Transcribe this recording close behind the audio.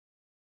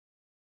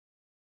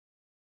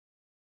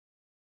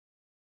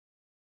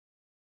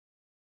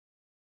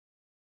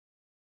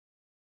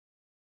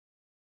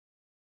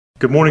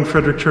Good morning,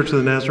 Frederick Church of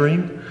the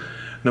Nazarene.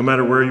 No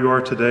matter where you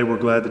are today, we're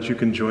glad that you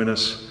can join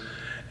us.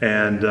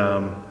 And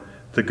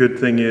the good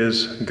thing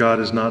is, God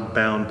is not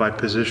bound by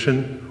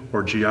position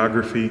or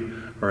geography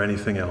or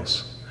anything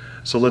else.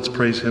 So let's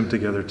praise Him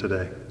together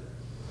today.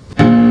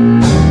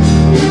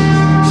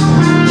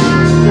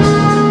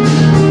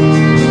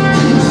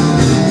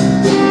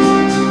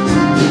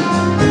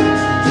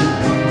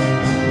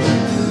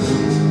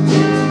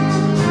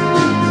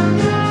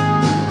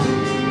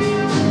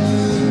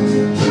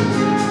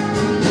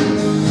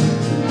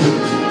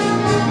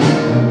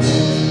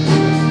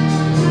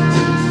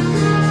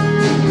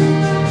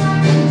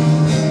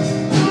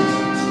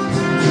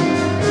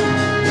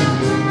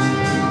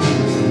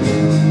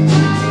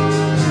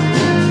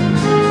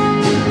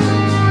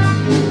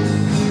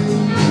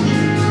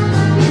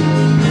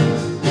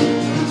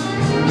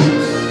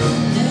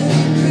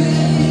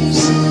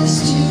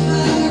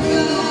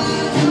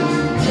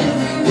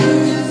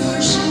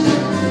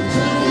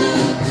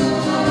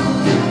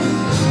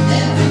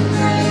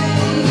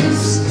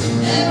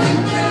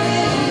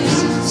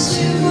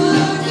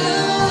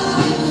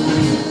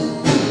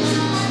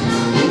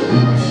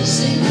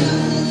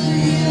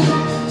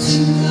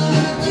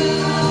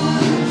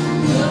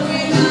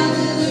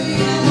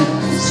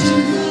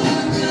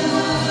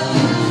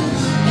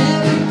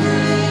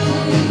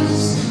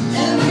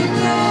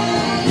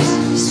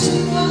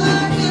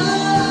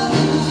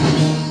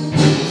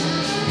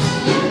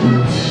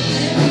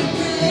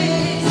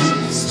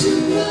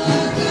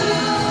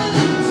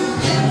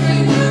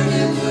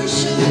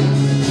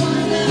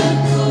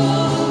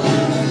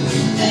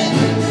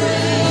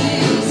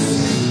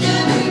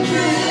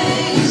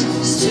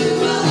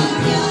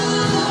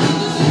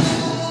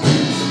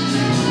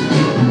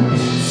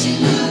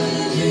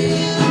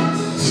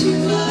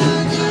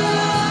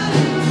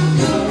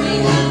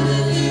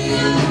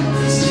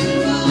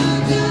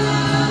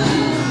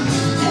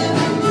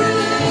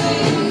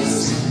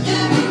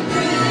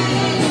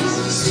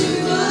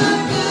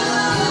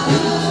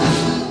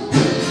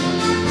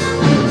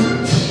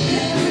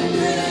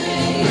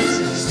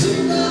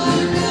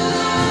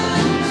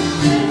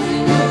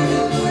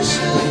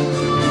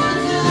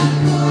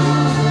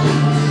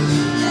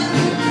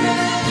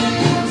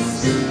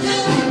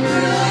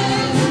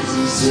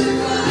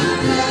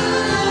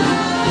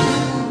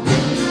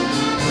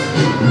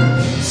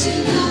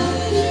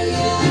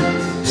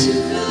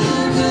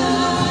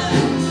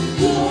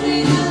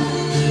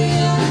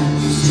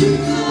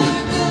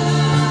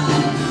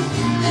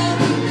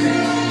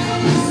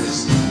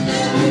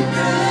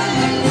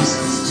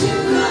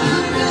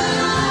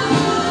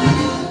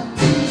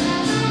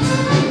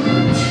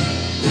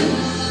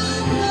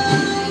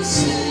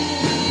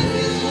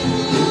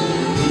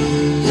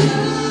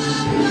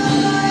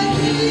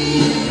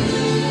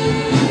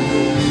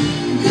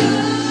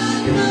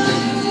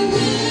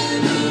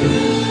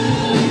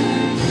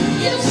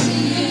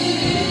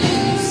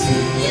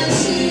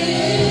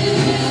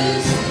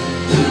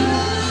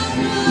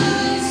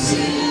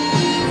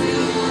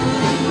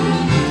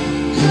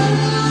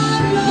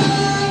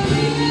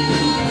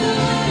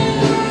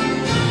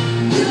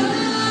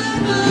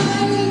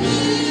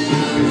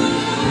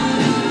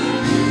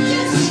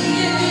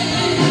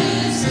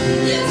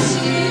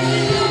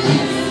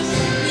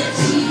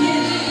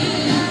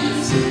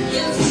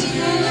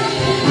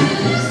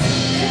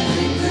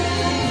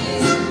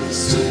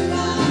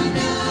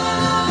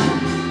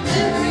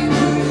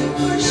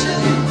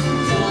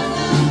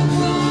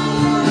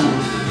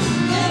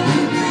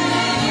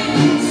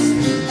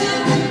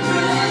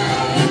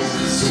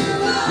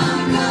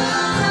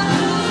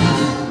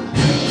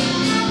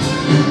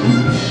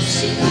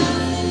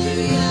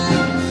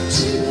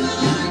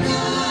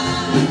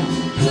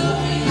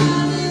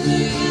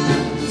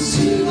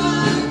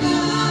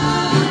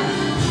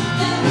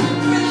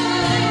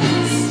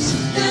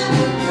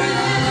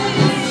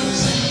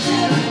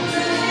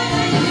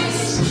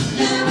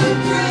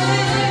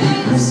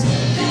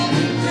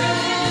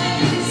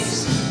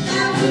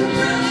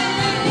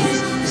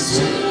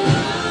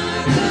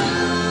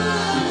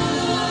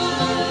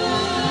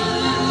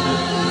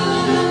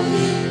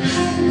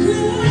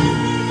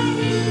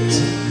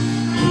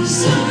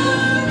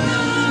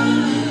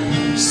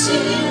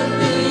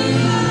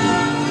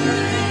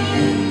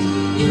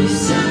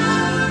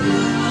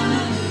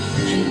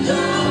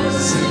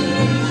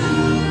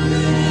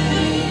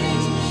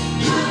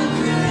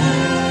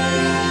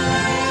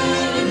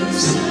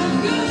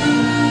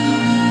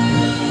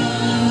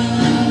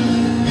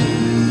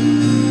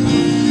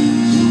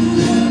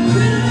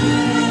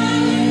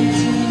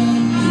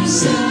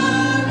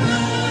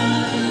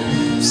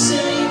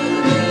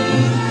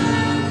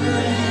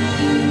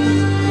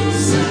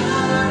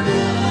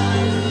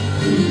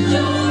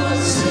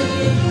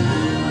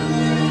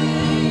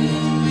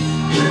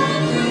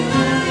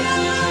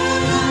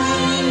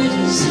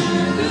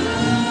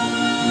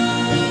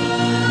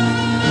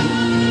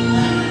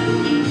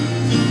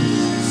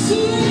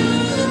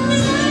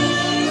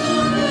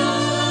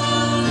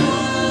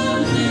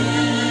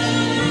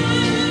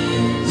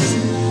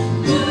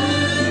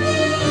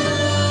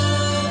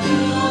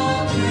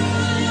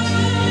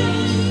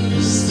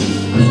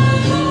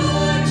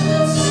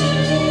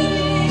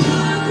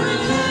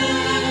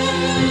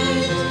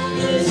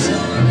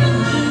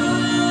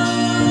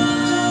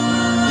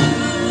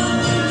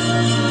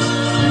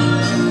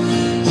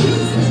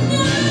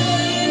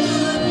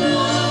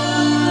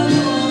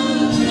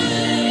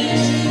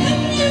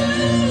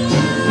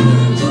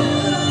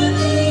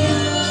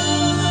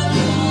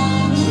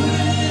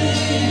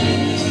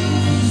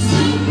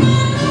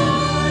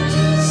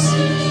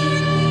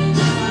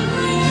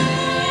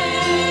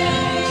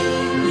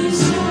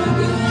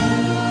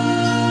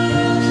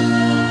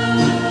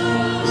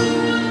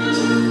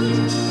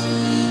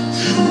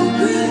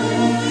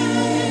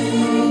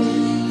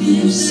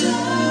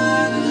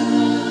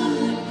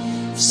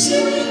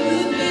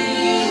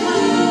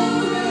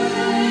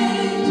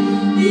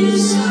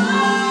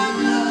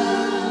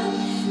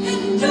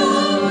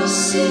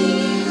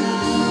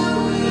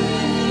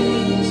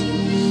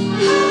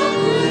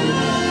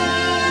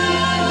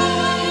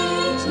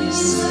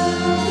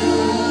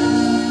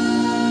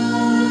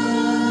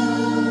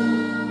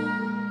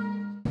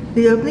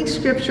 The opening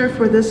scripture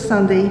for this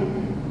Sunday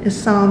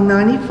is Psalm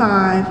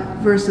 95,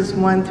 verses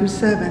 1 through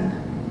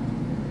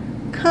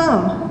 7.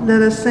 Come,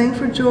 let us sing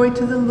for joy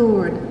to the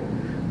Lord.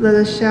 Let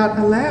us shout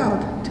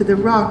aloud to the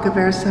rock of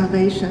our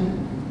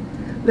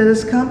salvation. Let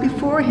us come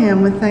before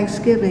him with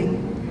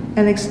thanksgiving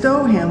and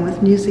extol him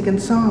with music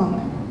and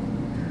song.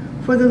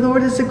 For the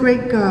Lord is a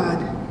great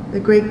God,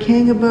 the great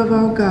King above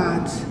all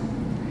gods.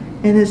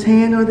 In his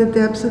hand are the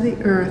depths of the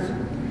earth,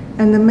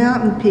 and the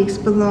mountain peaks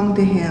belong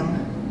to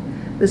him.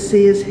 The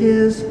sea is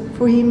his,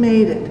 for he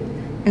made it,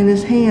 and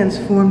his hands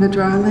formed the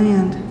dry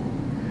land.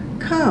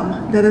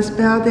 Come, let us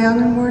bow down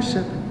and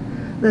worship.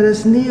 Let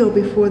us kneel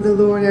before the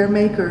Lord our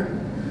Maker.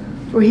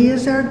 For he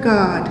is our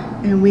God,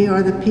 and we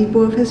are the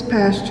people of his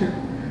pasture,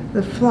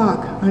 the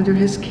flock under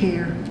his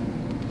care.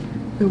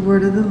 The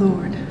word of the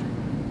Lord.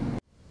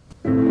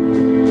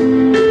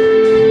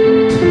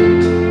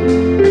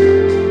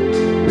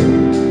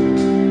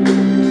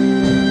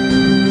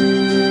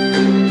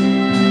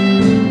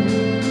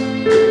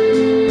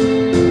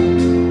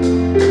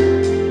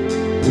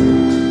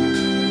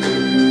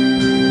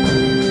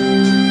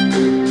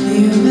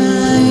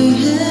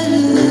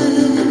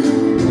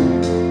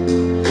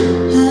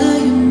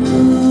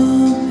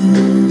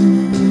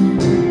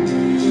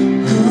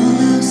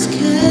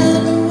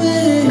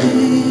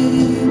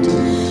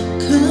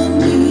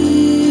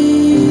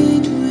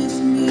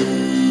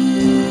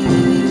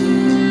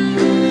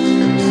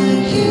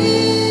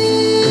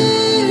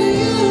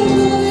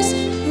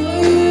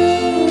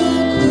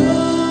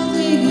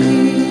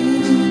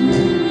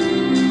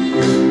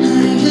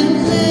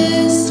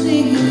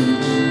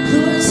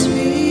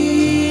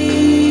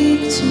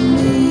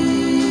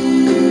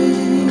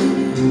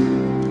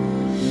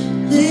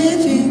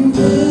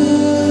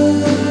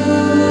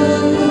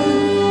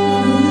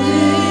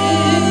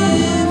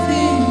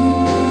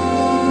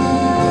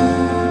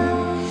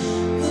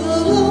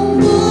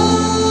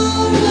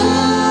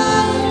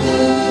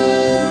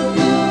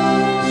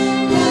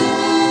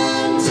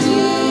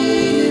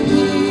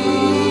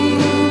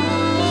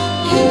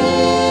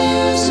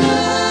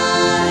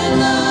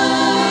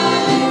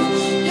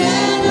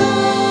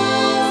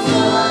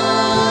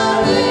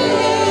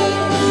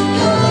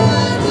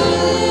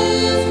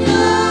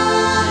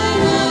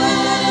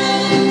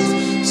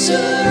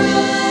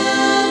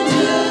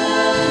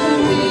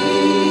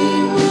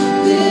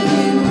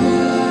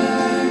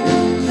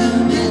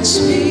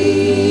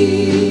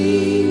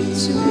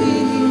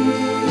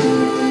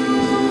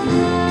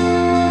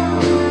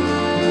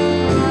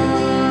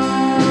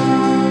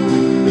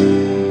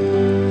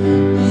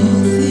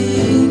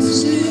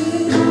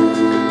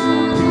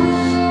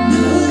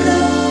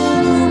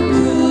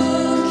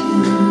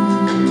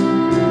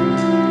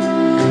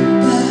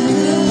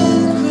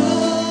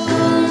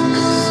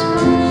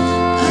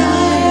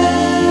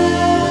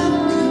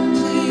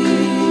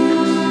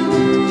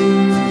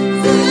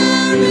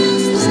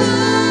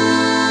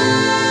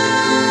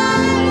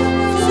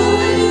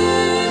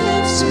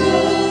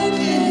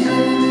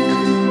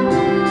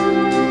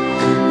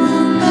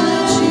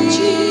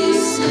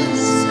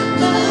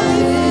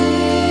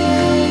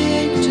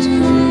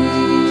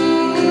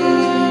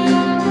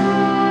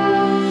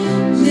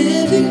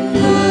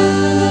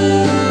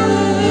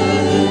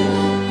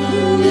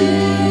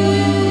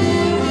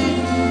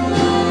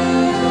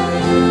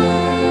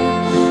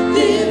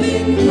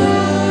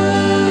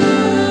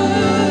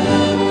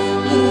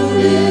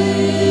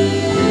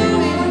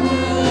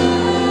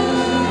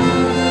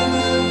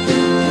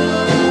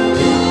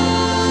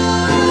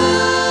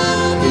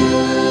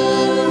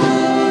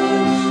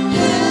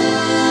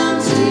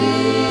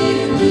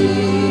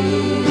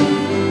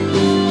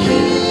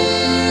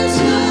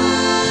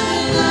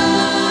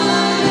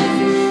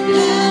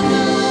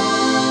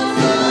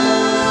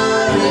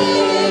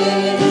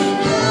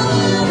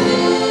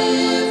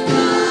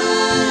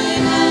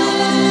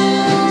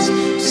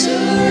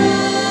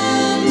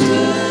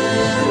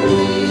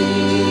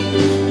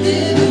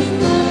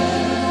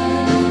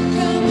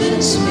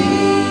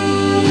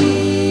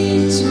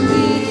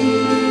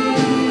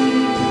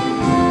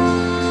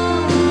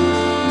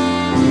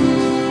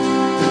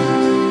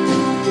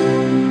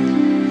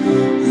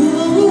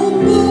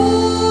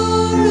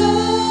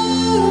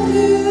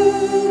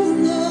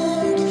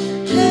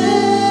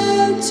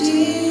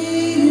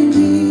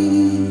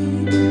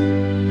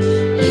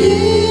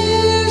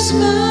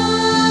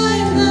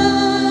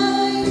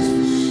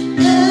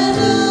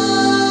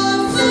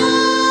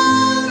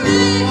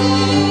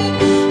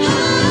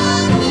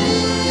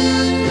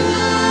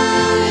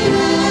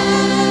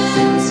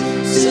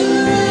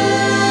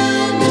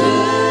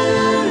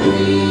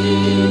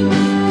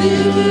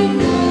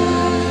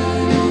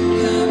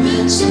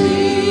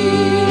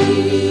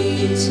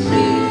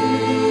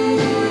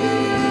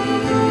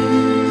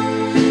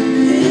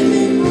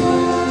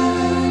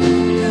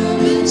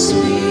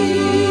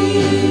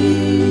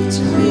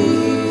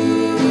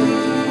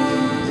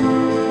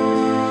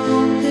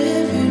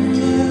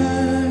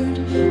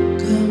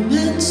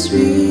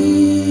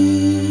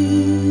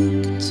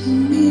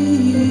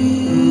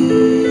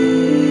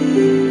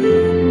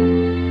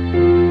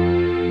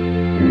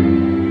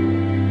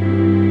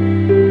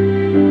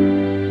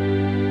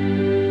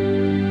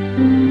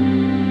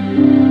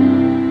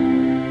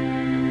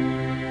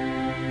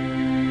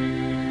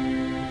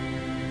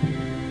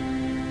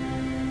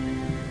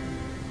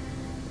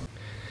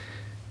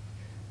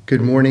 Good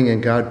morning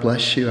and God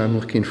bless you. I'm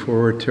looking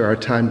forward to our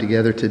time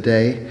together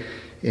today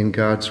in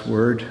God's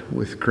Word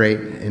with great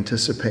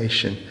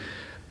anticipation.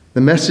 The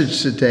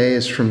message today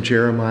is from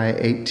Jeremiah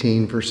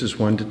 18, verses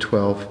 1 to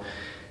 12,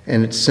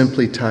 and it's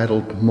simply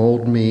titled,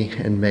 Mold Me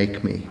and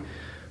Make Me.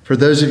 For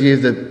those of you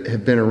that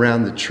have been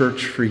around the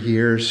church for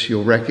years,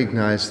 you'll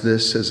recognize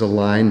this as a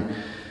line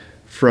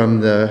from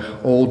the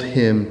old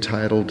hymn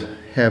titled,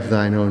 Have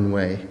Thine Own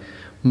Way.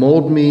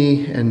 Mold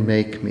me and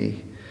make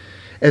me.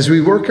 As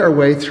we work our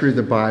way through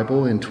the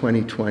Bible in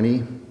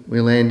 2020, we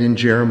land in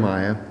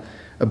Jeremiah,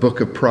 a book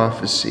of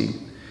prophecy.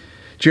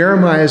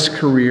 Jeremiah's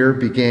career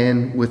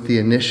began with the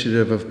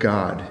initiative of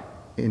God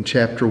in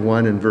chapter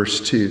 1 and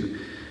verse 2.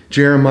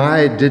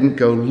 Jeremiah didn't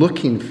go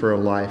looking for a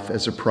life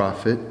as a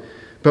prophet,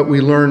 but we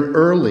learn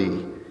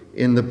early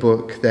in the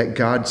book that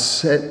God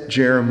set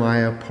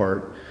Jeremiah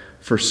apart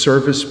for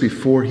service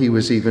before he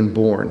was even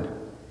born.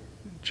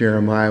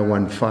 Jeremiah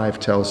 1:5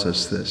 tells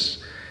us this.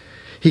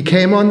 He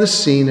came on the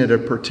scene at a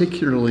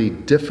particularly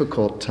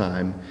difficult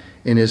time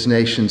in his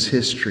nation's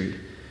history.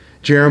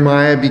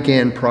 Jeremiah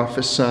began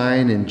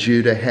prophesying in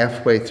Judah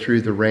halfway through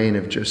the reign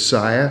of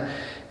Josiah,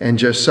 and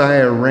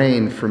Josiah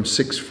reigned from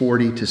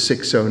 640 to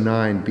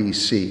 609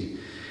 BC.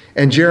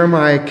 And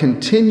Jeremiah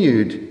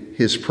continued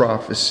his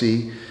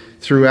prophecy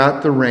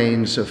throughout the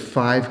reigns of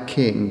 5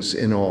 kings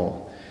in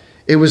all.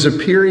 It was a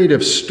period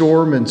of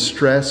storm and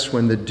stress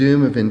when the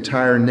doom of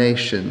entire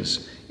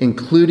nations,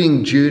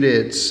 including Judah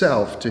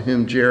itself, to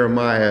whom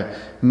Jeremiah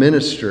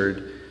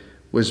ministered,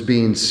 was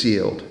being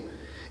sealed.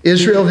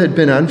 Israel had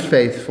been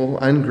unfaithful,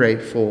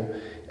 ungrateful,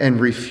 and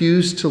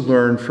refused to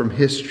learn from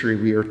history,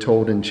 we are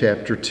told in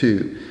chapter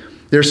 2.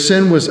 Their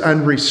sin was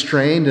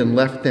unrestrained and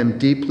left them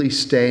deeply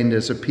stained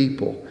as a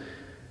people.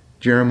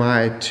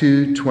 Jeremiah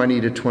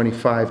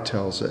 2:20-25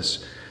 tells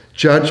us,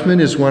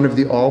 judgment is one of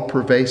the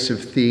all-pervasive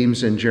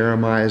themes in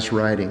Jeremiah's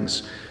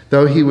writings,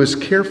 though he was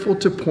careful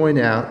to point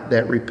out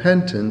that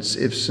repentance,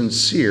 if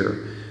sincere,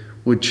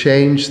 would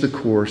change the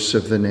course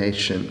of the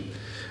nation.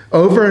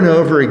 Over and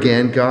over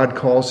again, God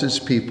calls his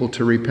people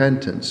to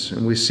repentance,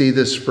 and we see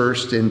this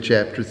first in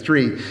chapter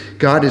 3.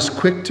 God is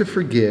quick to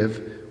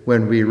forgive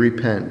when we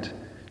repent.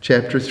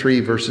 Chapter 3,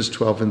 verses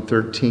 12 and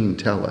 13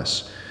 tell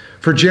us.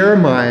 For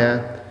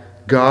Jeremiah,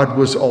 God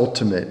was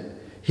ultimate.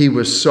 He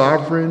was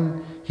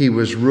sovereign, he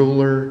was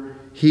ruler,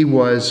 he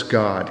was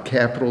God,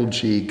 capital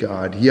G,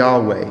 God,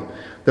 Yahweh.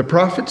 The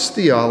prophet's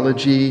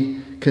theology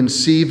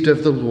conceived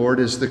of the Lord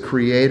as the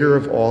creator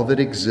of all that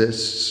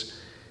exists,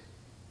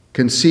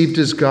 conceived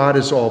as God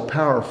as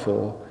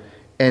all-powerful,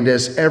 and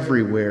as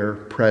everywhere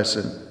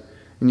present.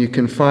 And you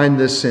can find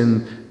this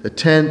in the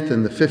 10th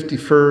and the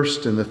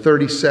 51st and the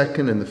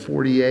 32nd and the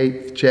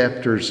 48th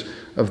chapters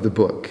of the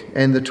book,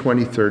 and the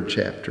 23rd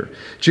chapter.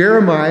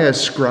 Jeremiah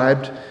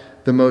ascribed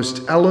the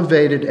most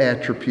elevated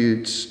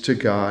attributes to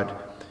God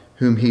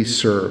whom he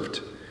served,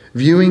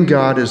 viewing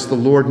God as the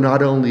Lord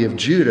not only of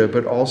Judah,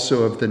 but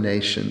also of the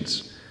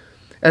nations.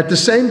 At the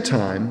same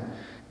time,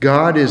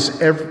 God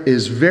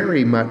is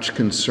very much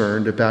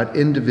concerned about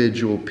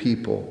individual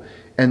people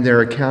and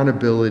their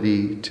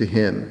accountability to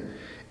him.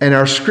 And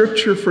our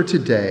scripture for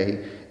today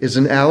is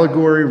an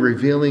allegory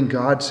revealing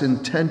God's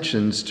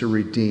intentions to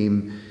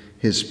redeem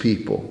his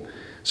people.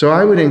 So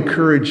I would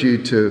encourage you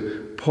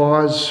to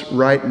pause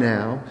right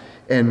now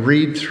and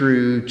read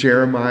through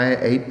Jeremiah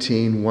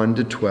 18,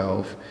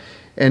 1-12.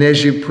 And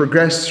as you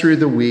progress through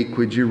the week,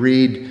 would you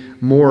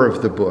read more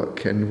of the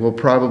book? And we'll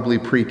probably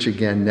preach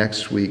again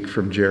next week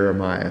from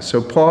Jeremiah. So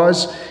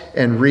pause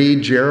and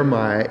read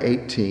Jeremiah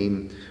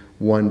 18,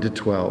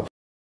 1-12.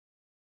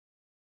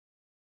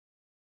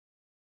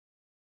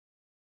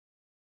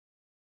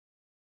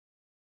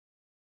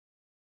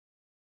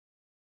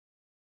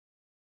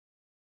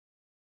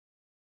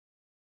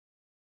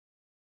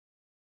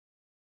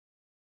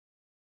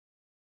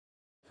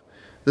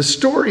 The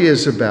story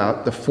is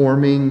about the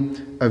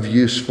forming of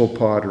useful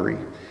pottery.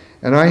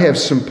 And I have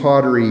some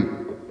pottery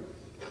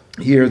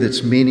here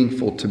that's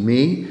meaningful to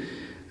me.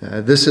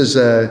 This is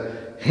a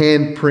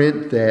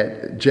handprint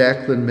that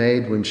Jacqueline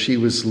made when she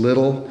was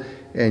little.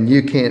 And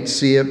you can't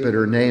see it, but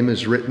her name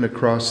is written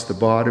across the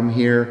bottom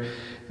here.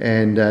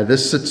 And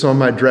this sits on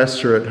my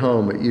dresser at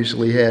home. It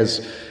usually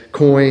has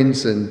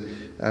coins and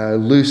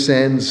loose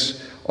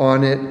ends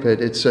on it, but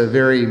it's a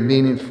very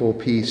meaningful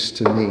piece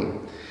to me.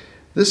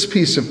 This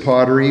piece of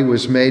pottery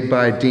was made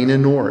by Dina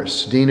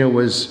Norris. Dina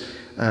was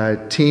a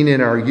teen in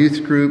our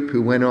youth group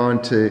who went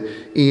on to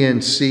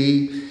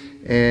ENC,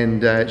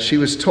 and she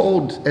was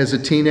told as a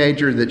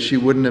teenager that she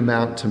wouldn't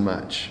amount to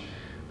much.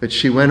 But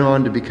she went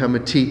on to become a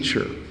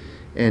teacher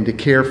and to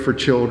care for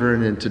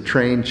children and to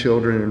train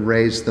children and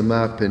raise them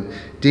up. And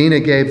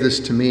Dina gave this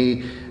to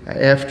me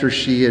after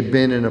she had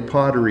been in a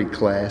pottery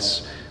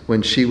class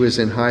when she was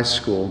in high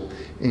school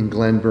in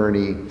Glen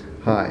Burnie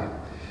High.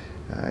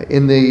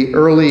 In the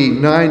early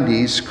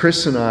 90s,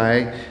 Chris and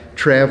I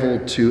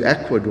traveled to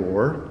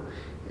Ecuador,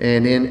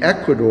 and in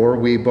Ecuador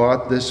we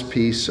bought this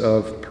piece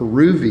of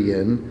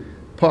Peruvian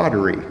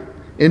pottery.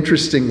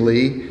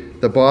 Interestingly,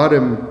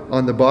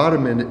 on the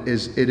bottom it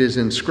is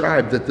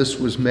inscribed that this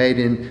was made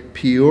in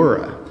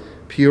Piura,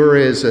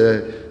 Peoria is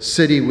a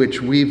city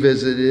which we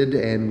visited,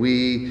 and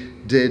we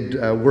did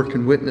work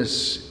and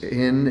witness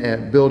in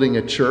at building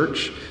a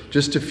church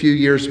just a few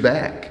years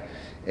back.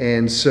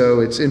 And so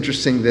it's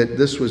interesting that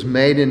this was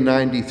made in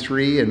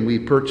 93 and we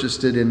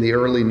purchased it in the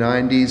early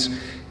 90s.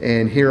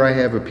 And here I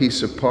have a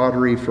piece of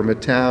pottery from a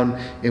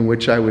town in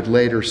which I would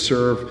later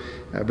serve.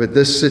 But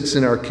this sits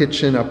in our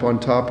kitchen up on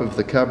top of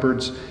the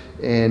cupboards.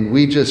 And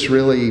we just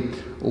really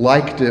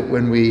liked it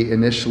when we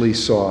initially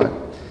saw it.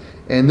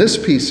 And this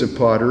piece of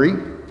pottery,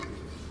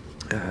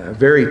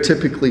 very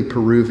typically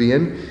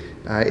Peruvian,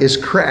 is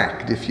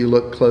cracked if you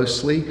look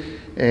closely.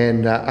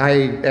 And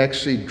I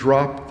actually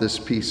dropped this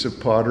piece of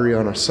pottery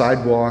on a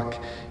sidewalk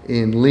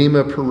in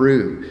Lima,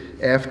 Peru,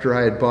 after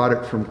I had bought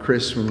it from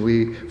Chris when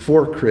we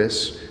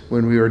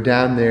were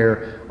down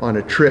there on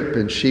a trip,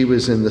 and she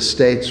was in the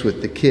States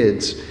with the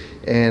kids.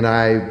 And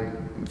I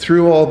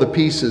threw all the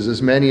pieces,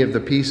 as many of the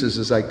pieces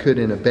as I could,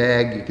 in a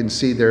bag. You can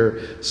see there are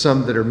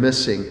some that are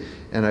missing.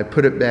 And I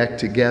put it back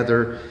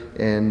together,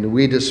 and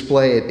we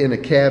display it in a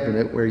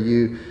cabinet where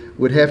you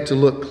would have to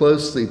look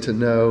closely to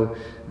know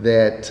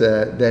that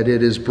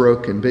it is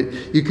broken. But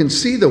you can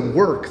see the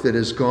work that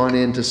has gone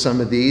into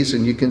some of these,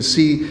 and you can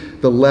see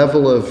the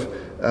level of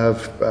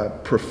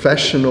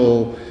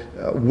professional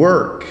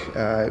work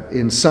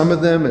in some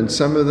of them, and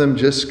some of them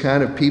just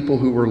kind of people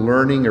who were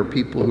learning or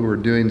people who were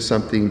doing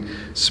something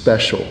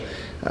special.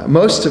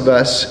 Most of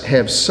us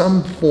have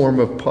some form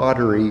of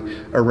pottery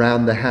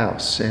around the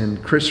house,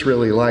 and Chris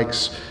really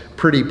likes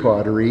pretty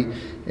pottery.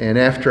 And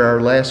after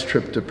our last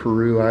trip to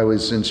Peru, I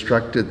was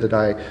instructed that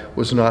I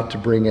was not to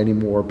bring any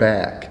more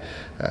back.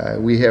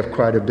 We have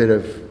quite a bit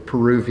of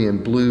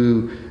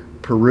blue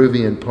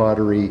Peruvian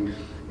pottery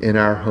in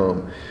our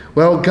home.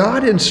 Well,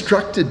 God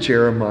instructed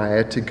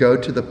Jeremiah to go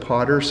to the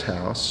potter's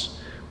house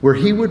where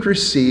he would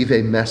receive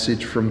a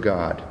message from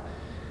God.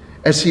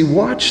 As he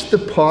watched the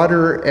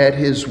potter at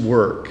his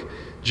work,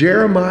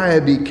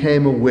 Jeremiah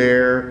became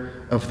aware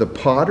of the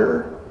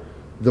potter,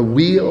 the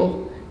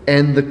wheel,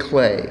 and the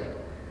clay.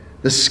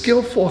 The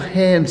skillful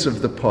hands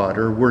of the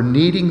potter were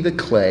kneading the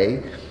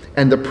clay,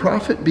 and the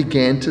prophet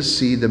began to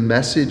see the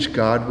message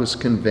God was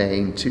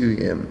conveying to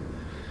him.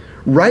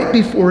 Right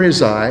before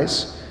his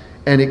eyes,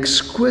 an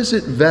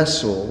exquisite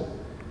vessel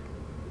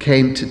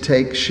came to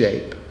take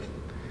shape,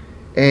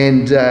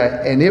 and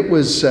it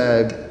was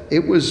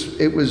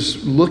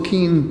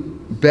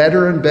looking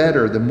better and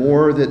better the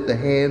more that the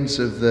hands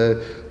of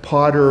the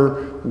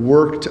potter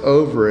worked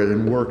over it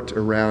and worked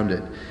around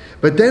it.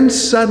 But then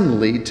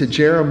suddenly, to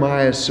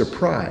Jeremiah's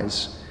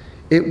surprise,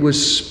 it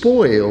was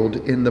spoiled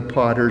in the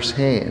potter's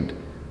hand.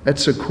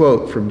 That's a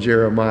quote from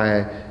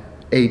Jeremiah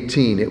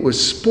 18. It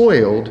was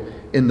spoiled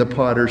in the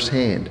potter's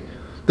hand.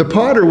 The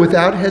potter,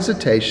 without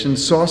hesitation,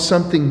 saw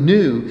something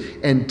new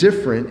and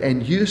different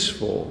and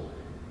useful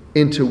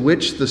into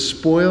which the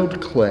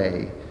spoiled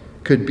clay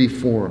could be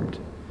formed.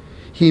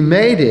 He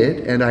made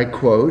it, and I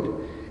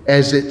quote,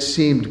 as it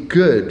seemed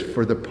good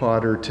for the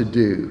potter to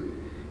do.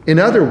 In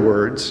other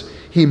words,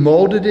 he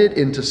molded it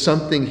into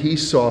something he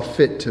saw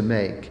fit to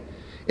make.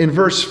 In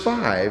verse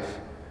 5,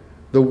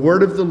 the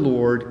word of the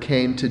Lord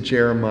came to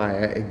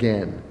Jeremiah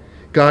again.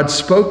 God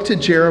spoke to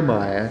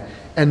Jeremiah,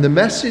 and the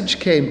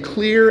message came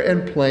clear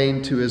and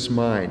plain to his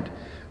mind.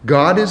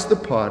 God is the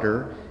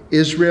potter,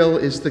 Israel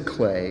is the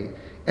clay,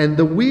 and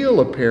the wheel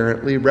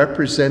apparently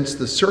represents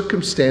the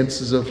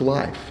circumstances of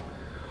life.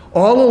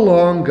 All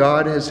along,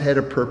 God has had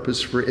a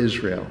purpose for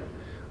Israel.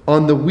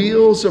 On the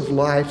wheels of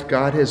life,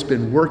 God has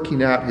been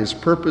working out his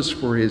purpose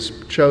for his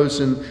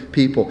chosen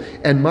people.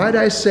 And might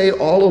I say,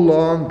 all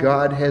along,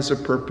 God has a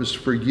purpose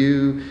for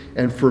you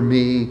and for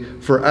me,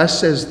 for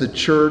us as the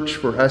church,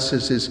 for us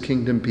as his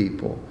kingdom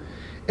people.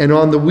 And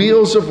on the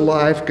wheels of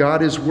life,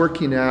 God is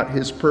working out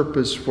his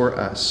purpose for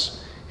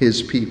us,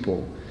 his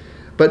people.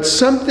 But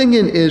something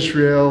in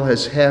Israel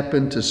has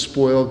happened to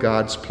spoil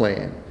God's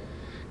plan.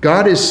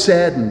 God is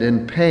saddened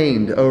and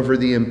pained over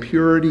the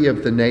impurity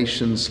of the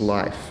nation's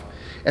life.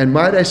 And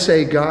might I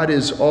say, God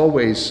is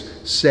always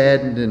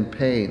saddened and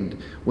pained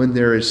when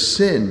there is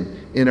sin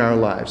in our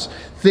lives.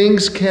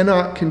 Things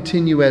cannot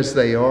continue as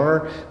they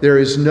are. There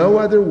is no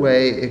other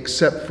way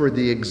except for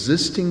the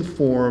existing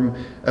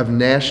form of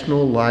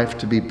national life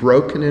to be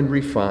broken and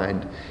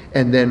refined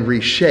and then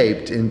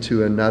reshaped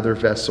into another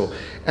vessel.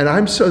 And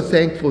I'm so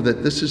thankful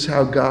that this is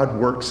how God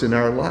works in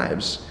our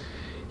lives.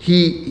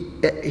 He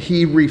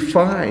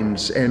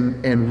refines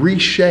and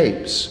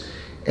reshapes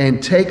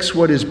and takes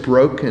what is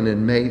broken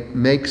and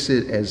makes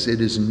it as it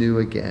is new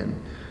again.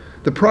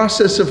 The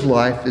process of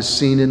life is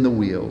seen in the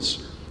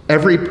wheels.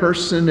 Every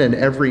person and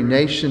every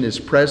nation is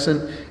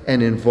present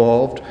and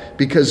involved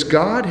because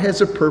God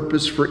has a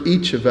purpose for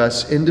each of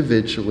us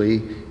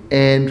individually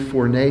and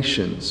for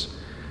nations.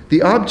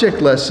 The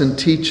object lesson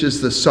teaches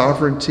the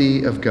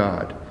sovereignty of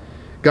God.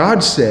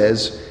 God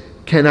says,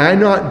 "Can I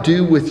not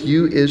do with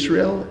you,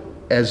 Israel,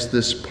 as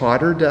this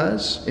potter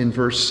does," in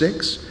verse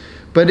 6.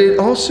 But it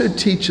also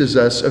teaches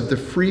us of the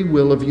free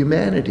will of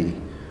humanity.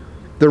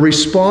 The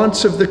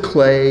response of the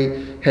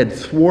clay had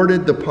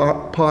thwarted the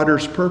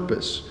potter's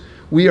purpose.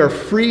 We are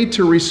free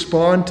to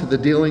respond to the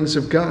dealings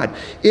of God.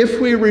 If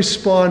we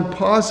respond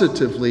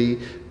positively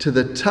to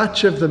the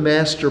touch of the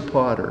master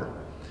potter,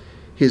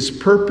 his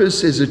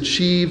purpose is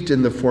achieved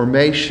in the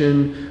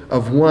formation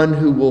of one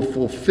who will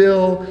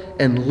fulfill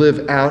and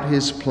live out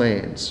his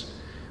plans.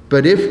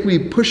 But if we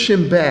push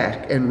him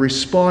back and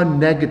respond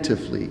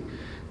negatively,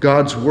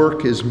 God's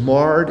work is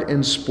marred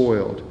and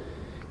spoiled.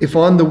 If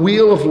on the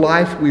wheel of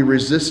life we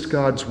resist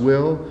God's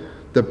will,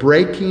 the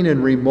breaking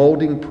and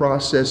remolding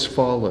process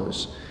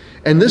follows.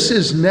 And this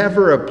is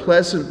never a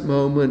pleasant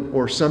moment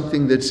or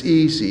something that's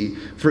easy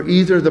for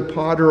either the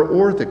potter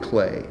or the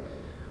clay.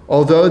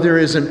 Although there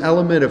is an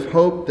element of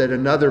hope that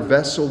another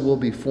vessel will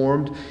be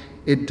formed,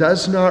 it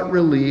does not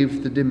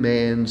relieve the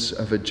demands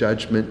of a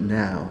judgment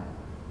now.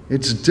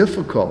 It's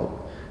difficult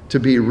to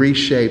be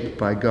reshaped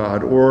by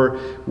God, or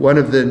one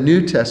of the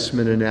New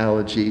Testament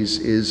analogies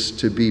is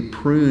to be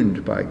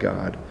pruned by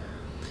God.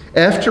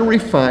 After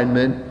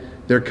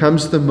refinement, there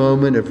comes the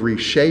moment of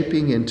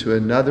reshaping into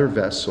another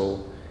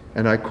vessel,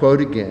 and I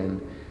quote again,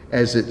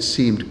 as it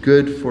seemed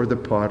good for the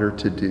potter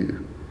to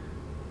do.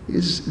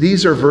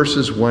 These are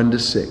verses 1 to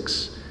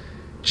 6.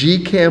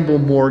 G. Campbell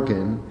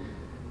Morgan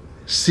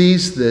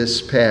sees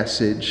this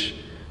passage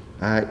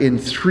in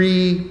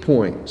 3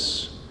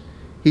 points.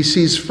 He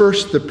sees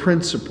first the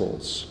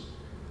principles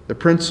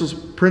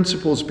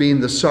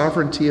being the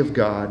sovereignty of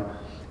God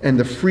and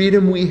the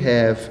freedom we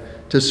have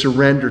to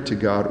surrender to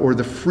God, or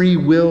the free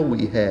will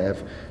we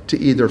have to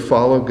either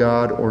follow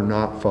God or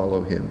not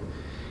follow him.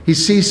 He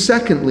sees,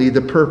 secondly,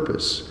 the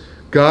purpose.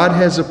 God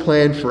has a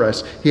plan for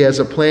us. He has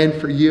a plan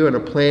for you and a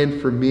plan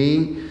for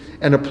me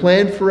and a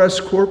plan for us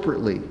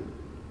corporately.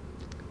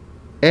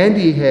 And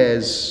he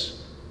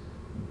has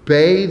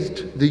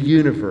bathed the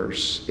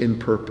universe in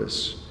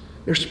purpose.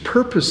 There's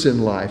purpose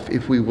in life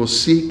if we will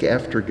seek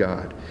after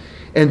God.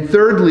 And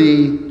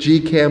thirdly, G.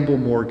 Campbell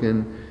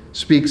Morgan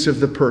speaks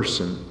of the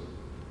person.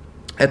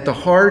 At the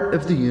heart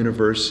of the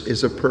universe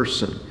is a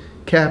person,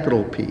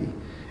 capital P.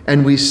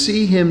 And we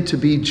see him to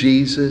be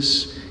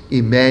Jesus,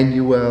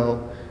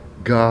 Emmanuel,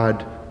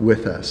 God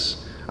with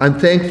us. I'm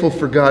thankful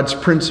for God's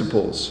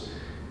principles,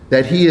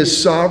 that he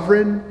is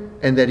sovereign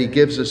and that he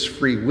gives us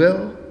free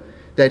will,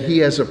 that he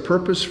has a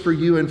purpose for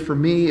you and for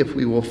me if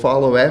we will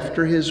follow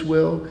after his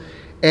will,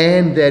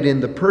 and that in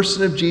the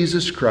person of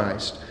Jesus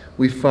Christ,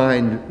 we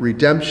find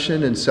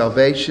redemption and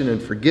salvation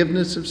and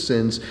forgiveness of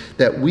sins,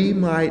 that we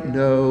might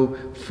know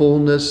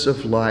fullness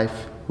of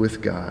life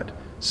with God,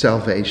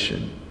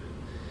 salvation.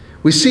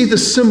 We see the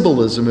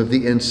symbolism of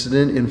the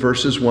incident in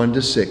verses 1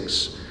 to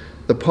 6.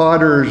 The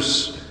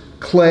potter's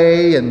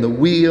clay and the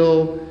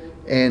wheel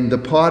and the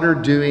potter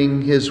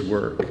doing his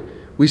work.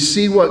 We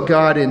see what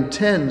God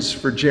intends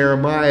for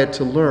Jeremiah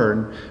to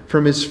learn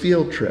from his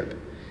field trip.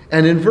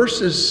 And in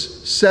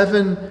verses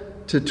 7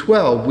 to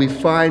 12, we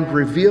find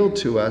revealed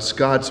to us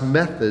God's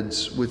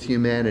methods with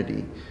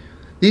humanity.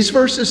 These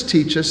verses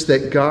teach us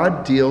that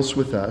God deals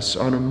with us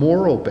on a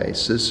moral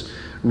basis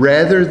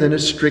rather than a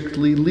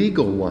strictly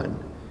legal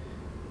one.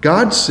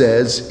 God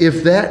says,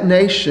 if that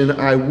nation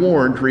I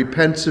warned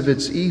repents of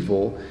its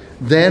evil,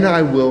 then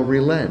I will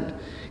relent.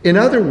 In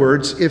other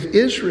words, if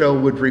Israel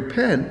would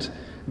repent,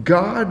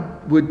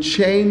 God would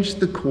change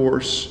the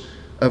course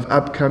of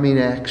upcoming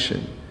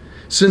action.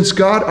 Since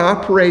God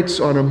operates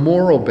on a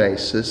moral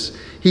basis,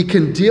 he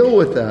can deal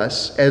with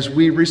us as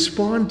we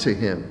respond to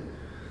him.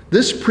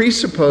 This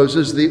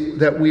presupposes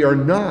that we are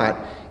not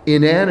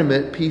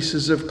inanimate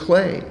pieces of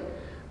clay.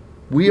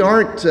 We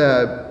aren't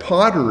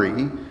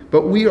pottery,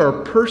 but we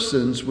are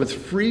persons with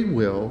free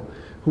will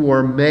who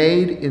are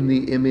made in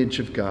the image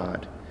of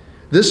God.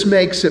 This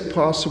makes it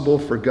possible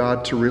for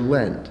God to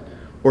relent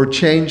or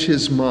change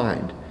his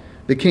mind.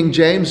 The King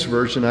James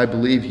Version, I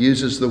believe,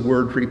 uses the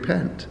word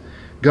repent.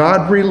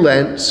 God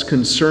relents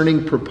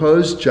concerning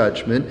proposed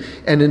judgment,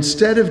 and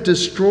instead of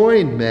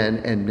destroying men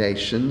and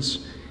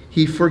nations,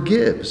 he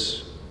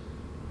forgives.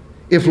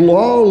 If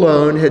law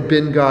alone had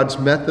been God's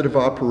method of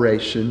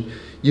operation,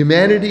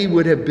 humanity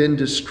would have been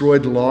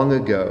destroyed long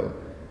ago.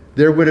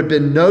 There would have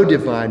been no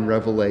divine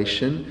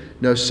revelation,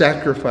 no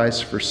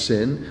sacrifice for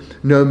sin,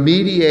 no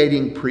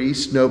mediating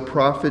priest, no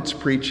prophets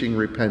preaching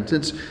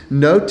repentance,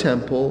 no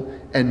temple,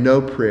 and no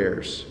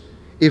prayers.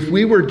 If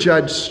we were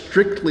judged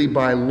strictly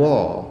by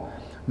law,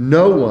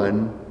 no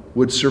one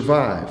would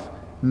survive.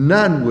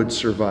 None would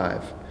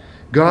survive.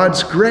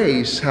 God's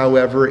grace,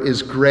 however,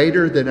 is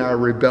greater than our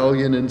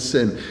rebellion and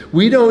sin.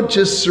 We don't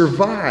just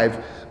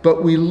survive,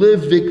 but we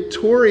live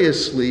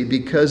victoriously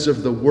because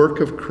of the work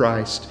of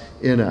Christ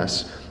in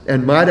us.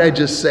 And might I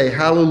just say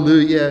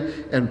hallelujah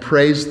and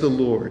praise the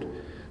Lord.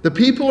 The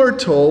people are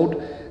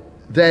told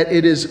that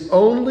it is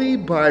only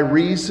by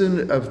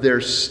reason of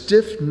their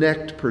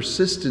stiff-necked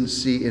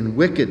persistency in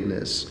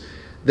wickedness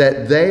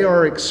that they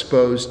are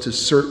exposed to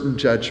certain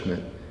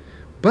judgment.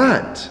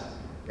 But,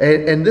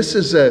 and this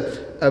is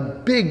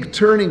a big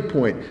turning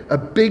point, a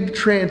big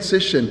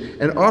transition,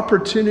 an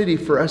opportunity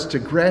for us to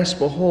grasp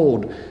a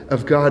hold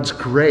of God's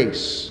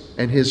grace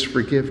and his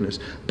forgiveness.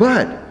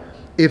 But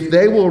if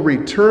they will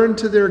return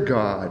to their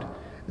God,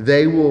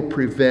 they will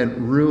prevent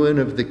ruin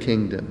of the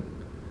kingdom.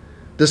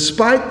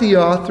 despite the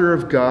author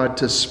of God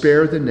to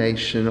spare the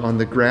nation on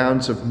the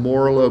grounds of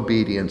moral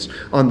obedience,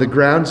 on the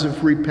grounds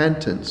of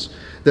repentance,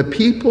 the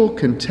people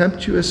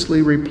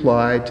contemptuously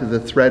replied to the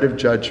threat of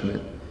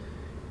judgment.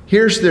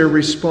 Here's their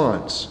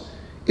response.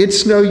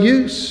 It's no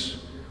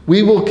use.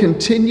 We will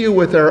continue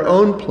with our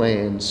own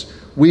plans.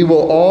 We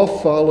will all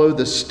follow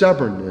the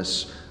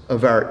stubbornness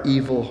of our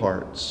evil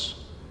hearts.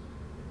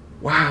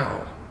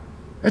 Wow,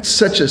 that's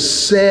such a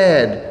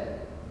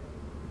sad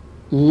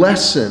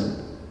lesson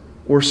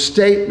or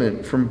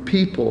statement from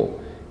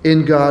people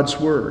in God's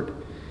Word.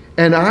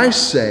 And I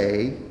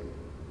say,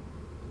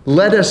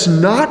 let us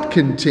not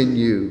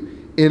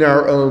continue in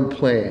our own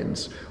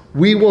plans.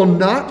 We will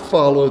not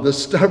follow the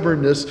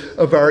stubbornness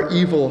of our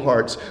evil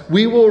hearts.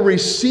 We will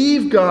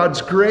receive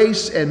God's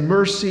grace and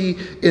mercy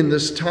in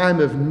this time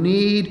of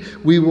need.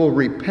 We will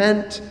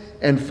repent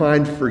and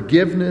find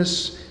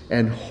forgiveness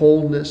and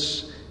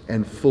wholeness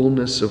and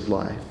fullness of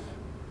life.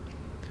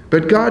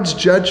 But God's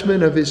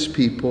judgment of his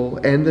people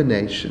and the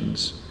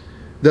nations,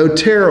 though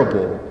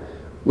terrible,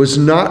 was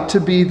not to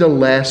be the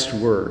last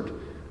word,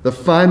 the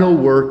final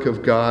work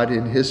of God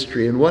in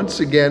history. And once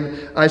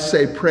again, I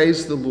say,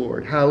 praise the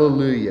Lord.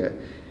 Hallelujah.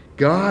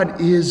 God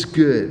is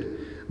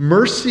good.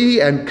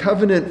 Mercy and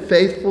covenant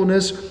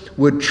faithfulness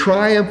would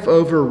triumph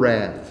over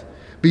wrath.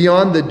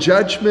 Beyond the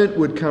judgment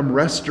would come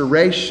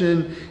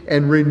restoration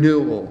and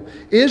renewal.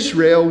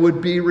 Israel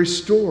would be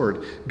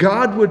restored.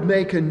 God would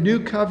make a new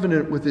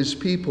covenant with his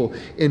people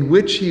in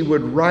which he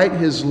would write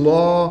his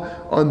law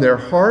on their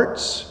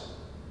hearts.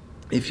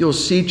 If you'll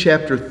see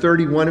chapter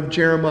 31 of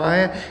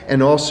Jeremiah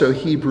and also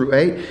Hebrew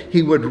 8,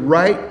 he would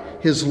write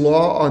his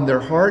law on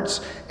their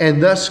hearts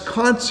and thus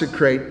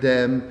consecrate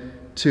them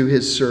to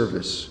his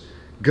service.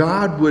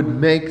 God would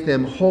make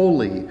them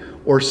holy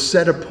or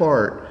set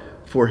apart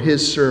for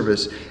his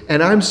service.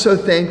 And I'm so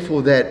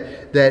thankful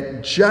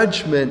that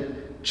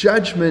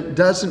judgment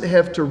doesn't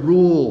have to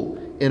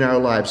rule in our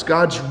lives.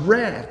 God's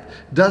wrath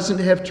doesn't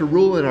have to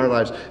rule in our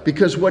lives,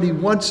 because what he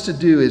wants to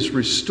do is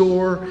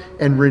restore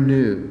and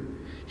renew.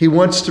 He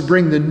wants to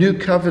bring the new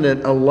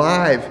covenant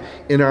alive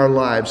in our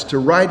lives, to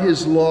write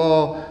his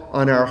law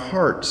on our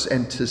hearts,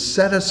 and to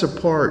set us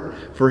apart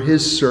for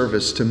his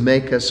service, to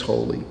make us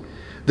holy.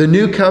 The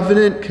new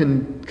covenant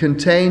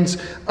contains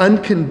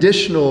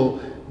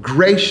unconditional,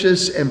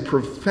 gracious, and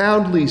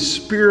profoundly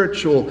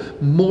spiritual,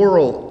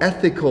 moral,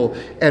 ethical,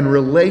 and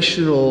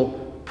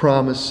relational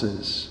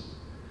promises.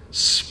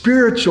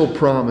 Spiritual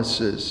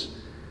promises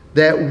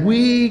that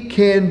we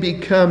can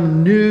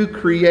become new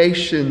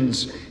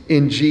creations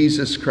in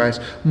Jesus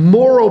Christ.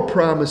 Moral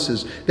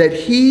promises that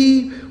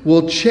he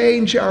will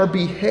change our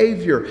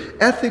behavior.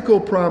 Ethical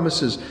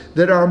promises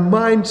that our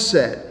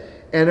mindset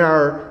and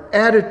our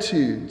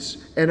attitudes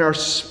and our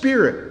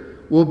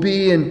spirit will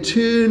be in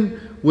tune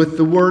with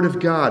the Word of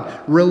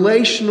God.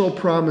 Relational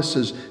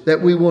promises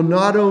that we will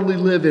not only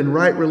live in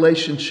right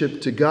relationship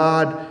to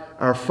God,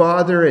 our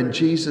Father, and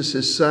Jesus,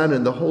 his Son,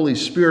 and the Holy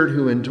Spirit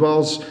who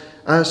indwells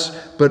us,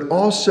 but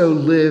also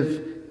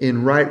live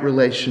in right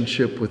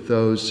relationship with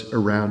those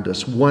around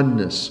us.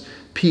 Oneness,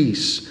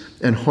 peace,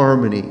 and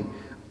harmony.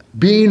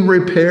 Being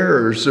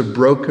repairers of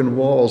broken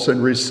walls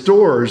and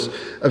restorers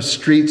of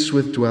streets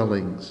with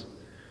dwellings.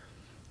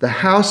 The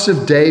house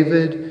of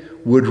David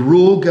would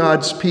rule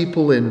God's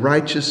people in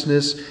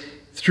righteousness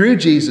through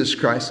Jesus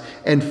Christ,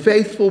 and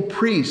faithful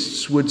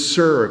priests would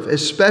serve,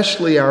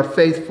 especially our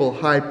faithful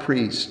high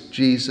priest,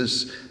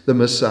 Jesus the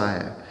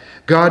Messiah.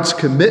 God's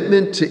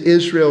commitment to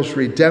Israel's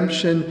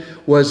redemption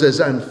was as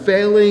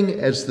unfailing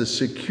as the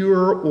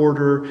secure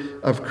order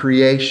of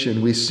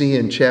creation we see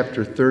in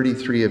chapter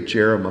 33 of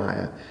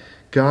Jeremiah.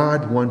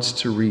 God wants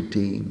to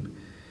redeem,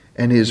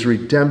 and his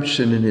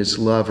redemption and his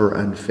love are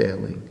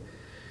unfailing.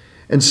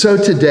 And so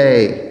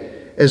today,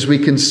 as we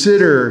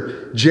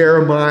consider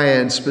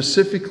Jeremiah, and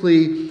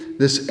specifically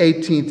this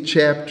 18th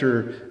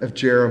chapter of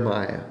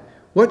Jeremiah,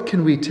 what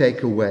can we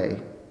take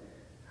away?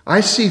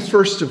 I see,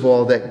 first of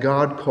all, that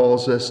God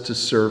calls us to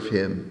serve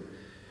him.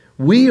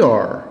 We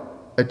are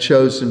a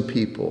chosen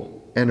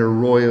people and a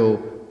royal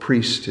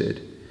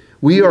priesthood.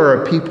 We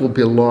are a people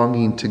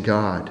belonging to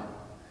God.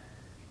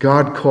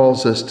 God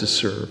calls us to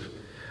serve.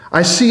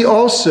 I see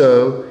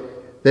also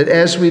that,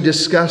 as we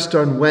discussed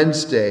on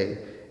Wednesday,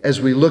 as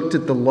we looked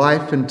at the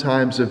life and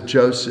times of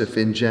Joseph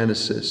in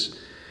Genesis,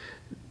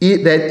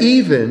 that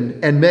even,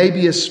 and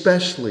maybe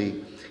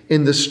especially,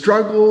 in the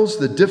struggles,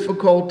 the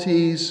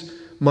difficulties,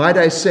 might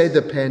I say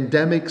the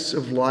pandemics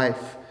of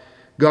life,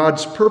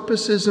 God's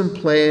purposes and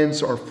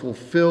plans are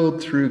fulfilled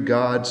through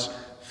God's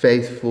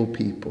faithful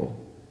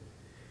people.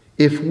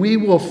 If we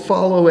will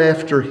follow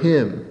after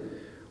him,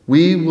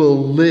 we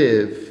will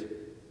live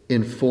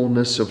in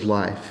fullness of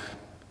life.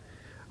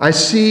 I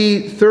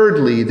see,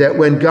 thirdly, that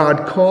when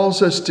God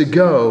calls us to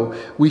go,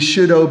 we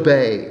should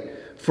obey.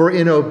 For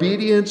in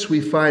obedience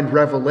we find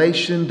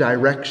revelation,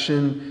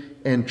 direction,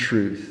 and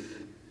truth.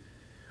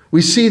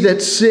 We see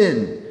that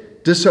sin,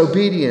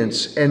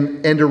 disobedience,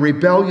 and a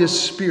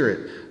rebellious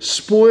spirit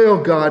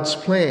spoil God's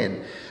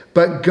plan.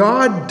 But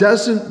God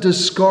doesn't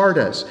discard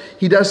us.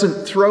 He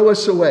doesn't throw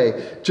us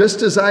away.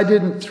 Just as I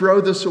didn't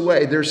throw this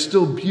away, there's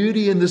still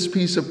beauty in this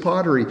piece of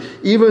pottery,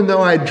 even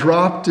though I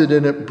dropped it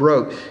and it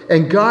broke.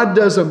 And God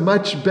does a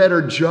much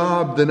better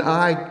job than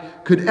I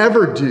could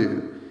ever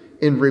do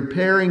in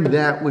repairing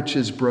that which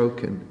is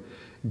broken.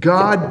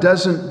 God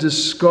doesn't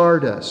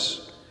discard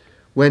us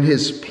when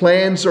his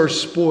plans are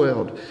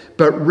spoiled,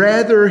 but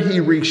rather he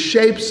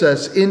reshapes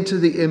us into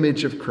the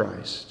image of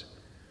Christ.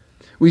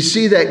 We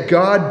see that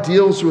God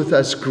deals with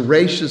us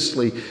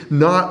graciously,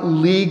 not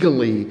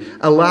legally,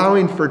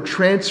 allowing for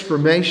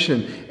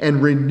transformation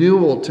and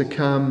renewal to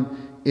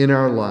come in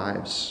our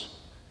lives.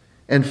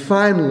 And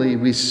finally,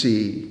 we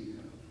see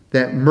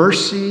that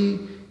mercy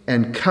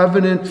and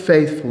covenant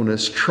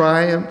faithfulness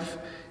triumph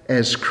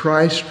as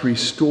Christ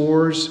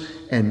restores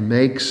and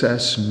makes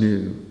us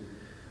new.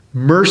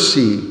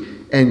 Mercy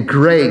and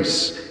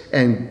grace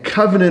and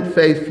covenant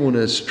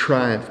faithfulness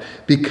triumph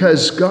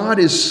because God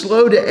is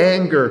slow to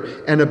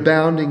anger and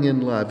abounding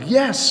in love.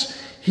 Yes,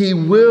 he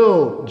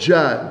will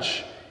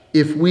judge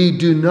if we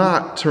do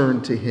not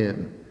turn to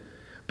him,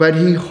 but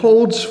he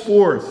holds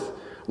forth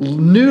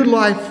new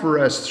life for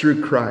us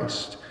through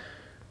Christ,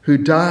 who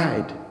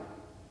died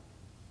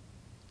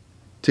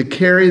to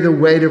carry the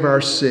weight of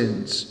our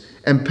sins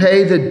and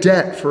pay the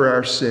debt for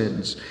our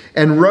sins,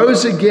 and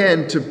rose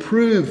again to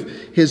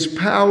prove his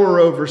power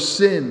over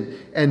sin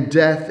and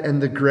death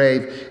and the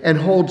grave, and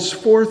holds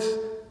forth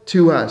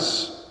to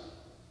us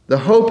the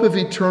hope of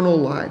eternal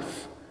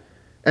life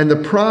and the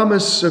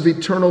promise of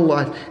eternal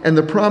life and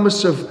the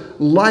promise of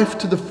life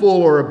to the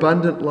full or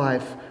abundant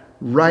life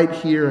right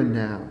here and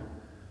now.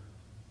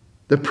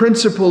 The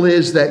principle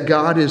is that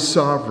God is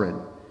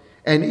sovereign,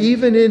 and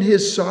even in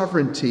his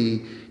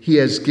sovereignty, he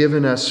has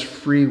given us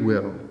free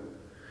will.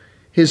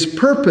 His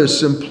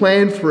purpose and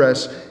plan for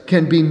us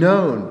can be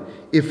known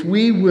if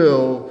we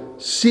will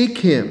seek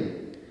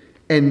him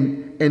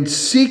and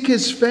seek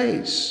his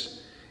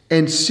face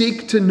and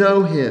seek to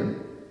know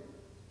him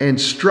and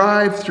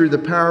strive through the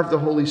power of the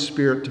Holy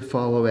Spirit to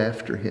follow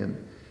after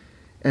him.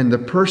 And the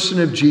person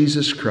of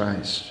Jesus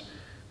Christ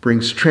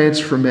brings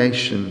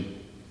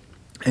transformation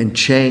and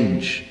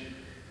change,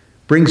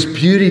 brings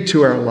beauty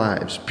to our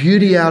lives,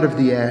 beauty out of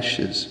the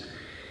ashes.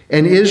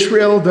 And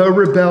Israel, though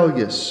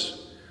rebellious,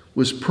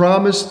 was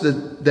promised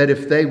that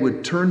if they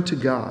would turn to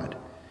God,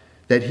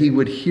 that he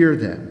would hear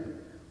them.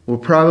 We'll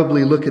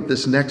probably look at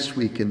this next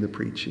week in the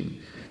preaching.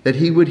 That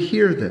he would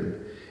hear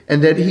them,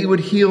 and that he would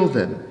heal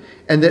them,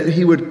 and that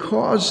he would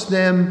cause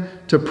them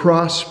to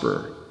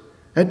prosper.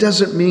 That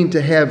doesn't mean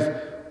to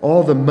have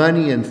all the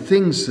money and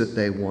things that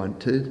they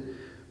wanted,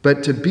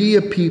 but to be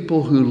a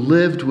people who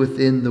lived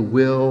within the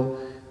will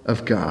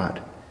of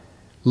God,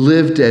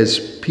 lived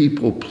as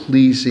people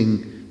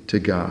pleasing to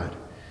God.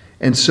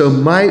 And so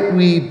might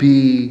we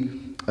be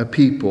a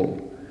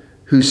people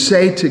who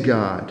say to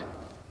God,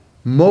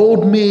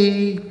 mold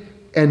me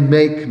and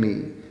make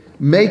me.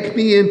 Make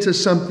me into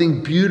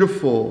something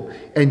beautiful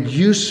and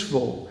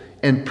useful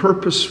and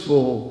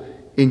purposeful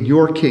in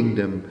your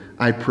kingdom,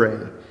 I pray.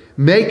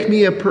 Make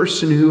me a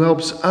person who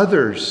helps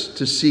others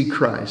to see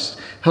Christ,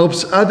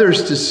 helps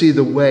others to see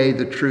the way,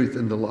 the truth,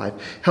 and the life,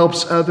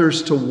 helps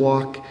others to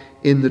walk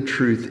in the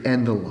truth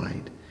and the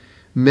light.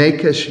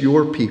 Make us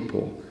your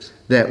people,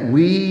 that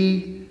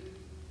we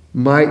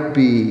might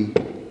be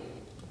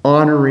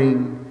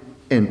honoring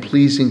and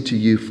pleasing to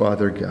you,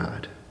 Father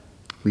God.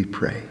 We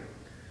pray.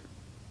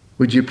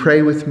 Would you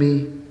pray with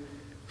me?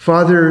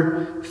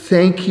 Father,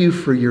 thank you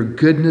for your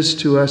goodness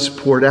to us,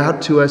 poured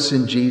out to us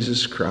in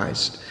Jesus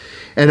Christ.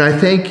 And I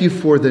thank you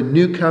for the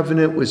new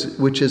covenant,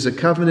 which is a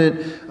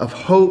covenant of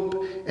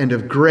hope and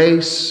of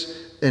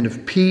grace and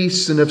of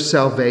peace and of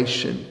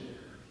salvation.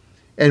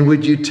 And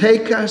would you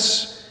take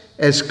us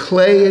as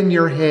clay in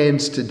your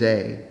hands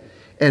today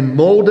and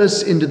mold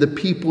us into the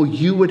people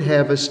you would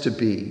have us to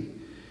be,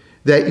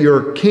 that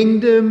your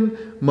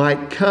kingdom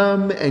might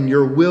come and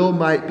your will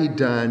might be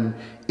done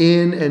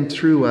in and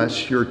through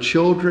us, your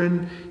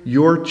children,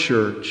 your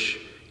church,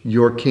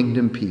 your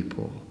kingdom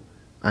people.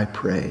 I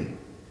pray.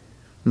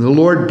 And the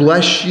Lord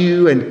bless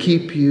you and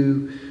keep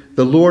you.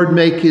 The Lord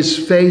make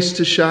his face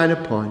to shine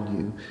upon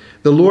you.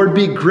 The Lord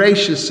be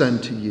gracious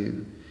unto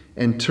you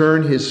and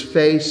turn his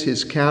face,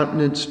 his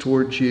countenance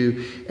towards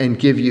you, and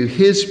give you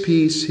his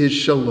peace, his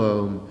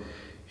shalom,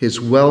 his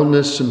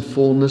wellness and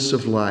fullness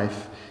of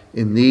life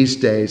in these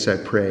days, I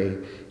pray,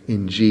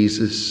 in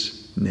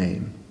Jesus'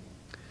 name.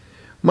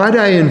 Might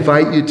I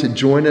invite you to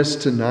join us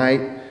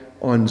tonight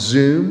on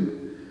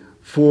Zoom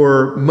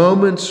for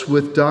moments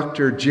with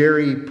Dr.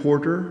 Jerry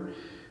Porter,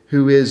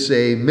 who is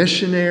a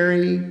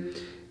missionary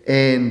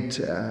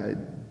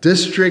and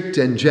district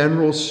and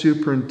general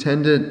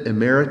superintendent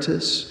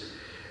emeritus,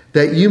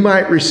 that you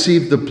might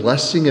receive the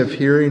blessing of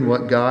hearing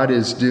what God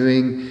is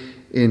doing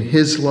in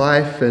his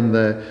life and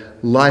the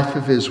life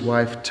of his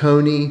wife,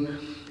 Tony,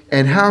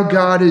 and how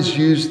God has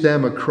used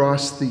them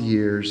across the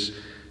years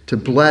to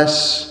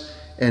bless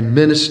and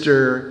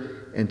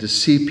minister and to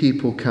see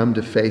people come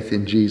to faith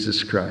in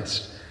Jesus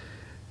Christ.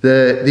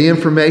 The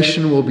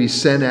information will be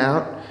sent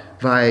out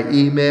via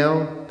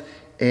email,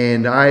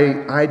 And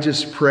I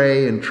just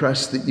pray and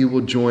trust that you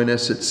will join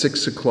us at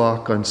 6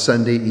 o'clock on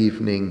Sunday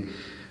evening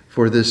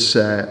for this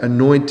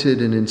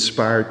anointed and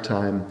inspired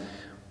time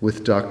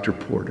with Dr.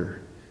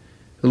 Porter.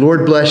 The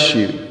Lord bless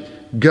you.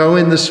 Go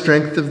in the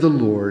strength of the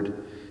Lord,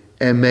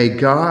 and may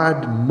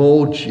God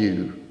mold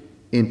you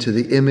into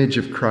the image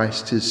of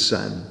Christ, his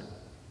Son.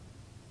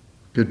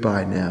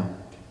 Goodbye now.